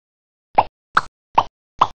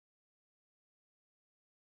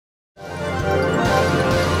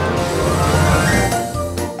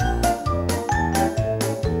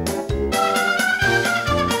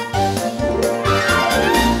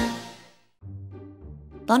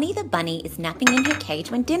Bonny the Bunny is napping in her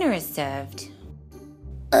cage when dinner is served.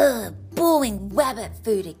 Ugh, boring rabbit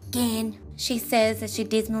food again, she says as she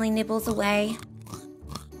dismally nibbles away.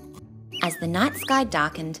 As the night sky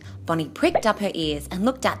darkened, Bonny pricked up her ears and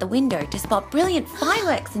looked out the window to spot brilliant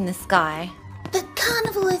fireworks in the sky. The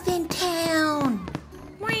carnival is in town.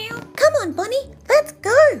 Meow. Come on, Bonny, let's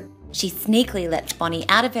go. She sneakily lets Bonny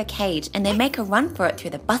out of her cage and they make a run for it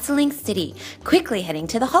through the bustling city, quickly heading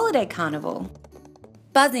to the holiday carnival.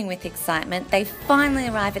 Buzzing with excitement, they finally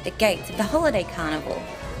arrive at the gates of the holiday carnival.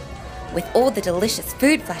 With all the delicious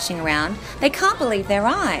food flashing around, they can't believe their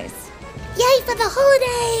eyes. Yay for the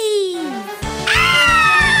holidays!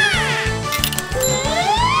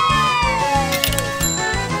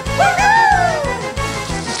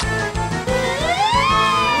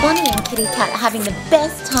 Bonny and Kitty Cat are having the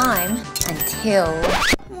best time until...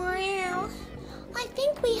 Wow, I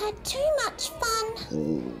think we had too much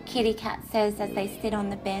fun, Kitty Cat says as they sit on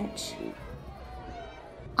the bench.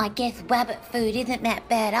 I guess rabbit food isn't that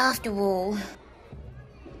bad after all.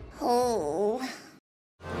 Oh.